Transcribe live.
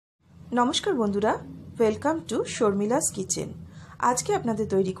नमस्कार बंधुरा welcome to शर्मिलास kitchen. आज के आपनादेर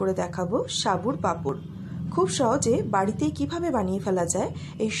तैरी करे देखाबो साबुर पापड़। खूब सहजे बाड़ीतेई किभाबे बानिये फेला जाय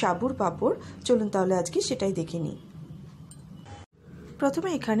एई साबुर पापड़। चलुन ताहले आजके सेटाई देखे निई।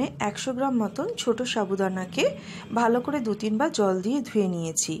 प्रथमे एखाने 100 ग्राम मतन छोटो साबुदानाके भालो करे 2-3 बार जल दिये धुए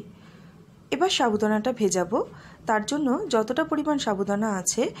नियेछि। एबार साबुदानाटा भेजाबो। तार जोन्नो जतटा परिमाण साबुदाना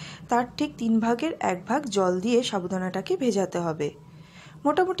आछे तार ठीक 3 भागेर 1 भाग जल दिये साबुदानाटाके भेजाते हबे।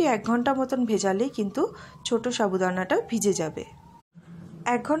 मोटामुटी 1 घंटा मतन भेजालेई किन्तु छोटो साबुदानाटा भिजे जाबे।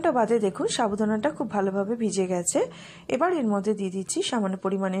 1 घंटा बादे देखुन साबुदानाटा खूब भालोभाबे भिजे गेছে। एबार एर मধ্যে দিয়ে দিচ্ছি सामान्य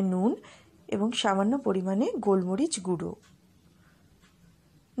परिमाणे নুন এবং सामान्य परिमाणे गोलमरिच गुঁড়ো।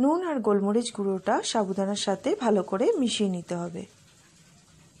 নুন আর গোলমরিচ গুঁড়োটা সাবুদানার সাথে ভালো করে মিশিয়ে নিতে হবে।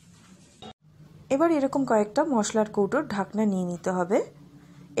 এবার এরকম কয়েকটা মশলার কৌটোর ঢাকনা নিয়ে নিতে হবে।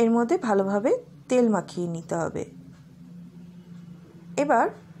 এর মধ্যে ভালোভাবে তেল মাখিয়ে নিতে হবে। এবার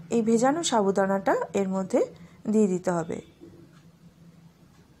এই ভেজানো সাবুদানাটা এর মধ্যে দিয়ে দিতে হবে।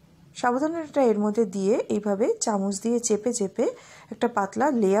 সাবুদানাটা এর মধ্যে দিয়ে এইভাবে চামচ দিয়ে চেপে চেপে একটা পাতলা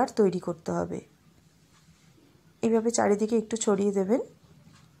লেয়ার তৈরি করতে হবে। এইভাবে চারিদিকে একটু ছড়িয়ে দেবেন।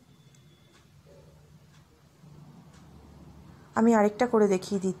 আমি আরেকটা করে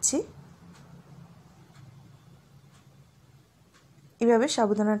দেখিয়ে দিচ্ছি। এইভাবে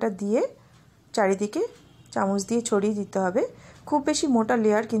সাবুদানাটা দিয়ে চারিদিকে চামচ দিয়ে ছড়িয়ে দিতে হবে। খুব বেশি মোটা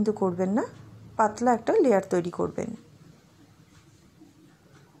লেয়ার কিন্তু করবেন না, পাতলা একটা লেয়ার তৈরি করবেন।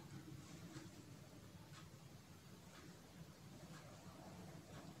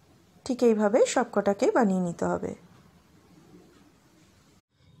 ঠিক এইভাবে সবকটাকে বানিয়ে নিতে হবে।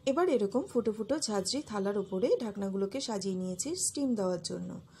 এবার এরকম ফুটো ফুটো ঝাঁঝরি থালার উপরে ঢাকনাগুলোকে সাজিয়ে নিয়েছি স্টিম দেওয়ার জন্য।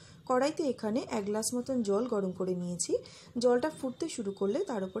 কড়াইতে এখানে 1 গ্লাস মতন জল গরম করে নিয়েছি। জলটা ফুটতে শুরু করলে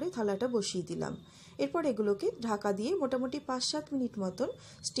তার উপরে থালাটা বসিয়ে দিলাম। এরপর এগুলোকে ঢাকা দিয়ে মোটামুটি 5-7 মিনিট মতন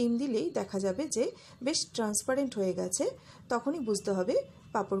স্টিম দিলেই দেখা যাবে যে বেশ ট্রান্সপারেন্ট হয়ে গেছে। তখনই বুঝতে হবে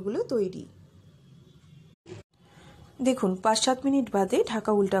পাঁপড়গুলো তৈরি। দেখুন 5-7 মিনিট বাদে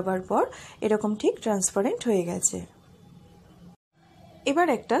ঢাকা উল্টাবার পর এরকম ঠিক ট্রান্সপারেন্ট হয়ে গেছে। এবার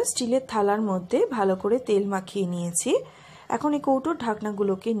একটা স্টিলের থালার মধ্যে ভালো করে তেল মাখিয়ে নিয়েছি। এখন এই কৌটোর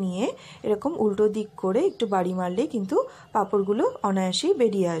ঢাকনাগুলোকে নিয়ে এরকম উল্টো দিক করে একটু বাড়ি মারলেই কিন্তু পাঁপড়গুলো অনায়াসেই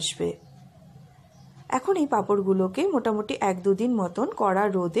বেরিয়ে আসবে। এখন এই পাঁপড়গুলোকে মোটামুটি 1-2 দিন মতন কড়া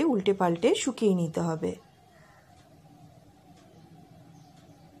রোদে উল্টে পাল্টে শুকিয়ে নিতে হবে।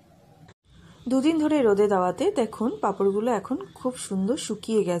 2 দিন ধরে রোদে দেওয়াতে দেখুন পাঁপড়গুলো এখন খুব সুন্দর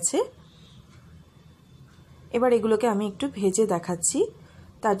শুকিয়ে গেছে। এবার এগুলোকে আমি একটু ভেজে দেখাচ্ছি।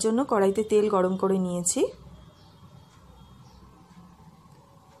 তার জন্য কড়াইতে তেল গরম করে নিয়েছি।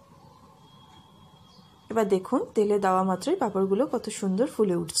 এবার দেখুন তেলে দেওয়া মাত্রই পাঁপড়গুলো কত সুন্দর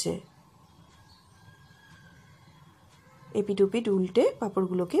ফুলে উঠছে। এপিট ওপিট উল্টে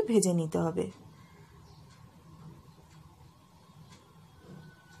পাঁপড়গুলোকে ভেজে নিতে হবে।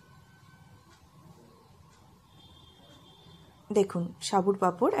 দেখুন সাবুর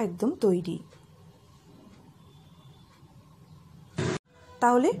পাঁপড় একদম তৈরি।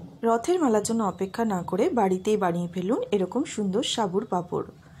 তাহলে রথের মেলার জন্য অপেক্ষা না করে বাড়িতেই বানিয়ে ফেলুন এরকম সুন্দর সাবুর পাঁপড়।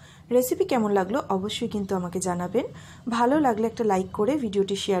 রেসিপি কেমন লাগলো অবশ্যই কিন্তু আমাকে জানাবেন। ভালো লাগলে একটা লাইক করে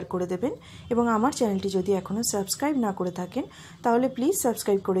ভিডিওটি শেয়ার করে দেবেন এবং আমার চ্যানেলটি যদি এখনও সাবস্ক্রাইব না করে থাকেন তাহলে প্লিজ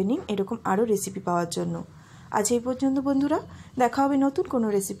সাবস্ক্রাইব করে নিন এরকম আরও রেসিপি পাওয়ার জন্য। আজ এই পর্যন্ত বন্ধুরা, দেখা হবে নতুন কোনো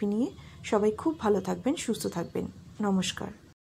রেসিপি নিয়ে। সবাই খুব ভালো থাকবেন, সুস্থ থাকবেন। নমস্কার।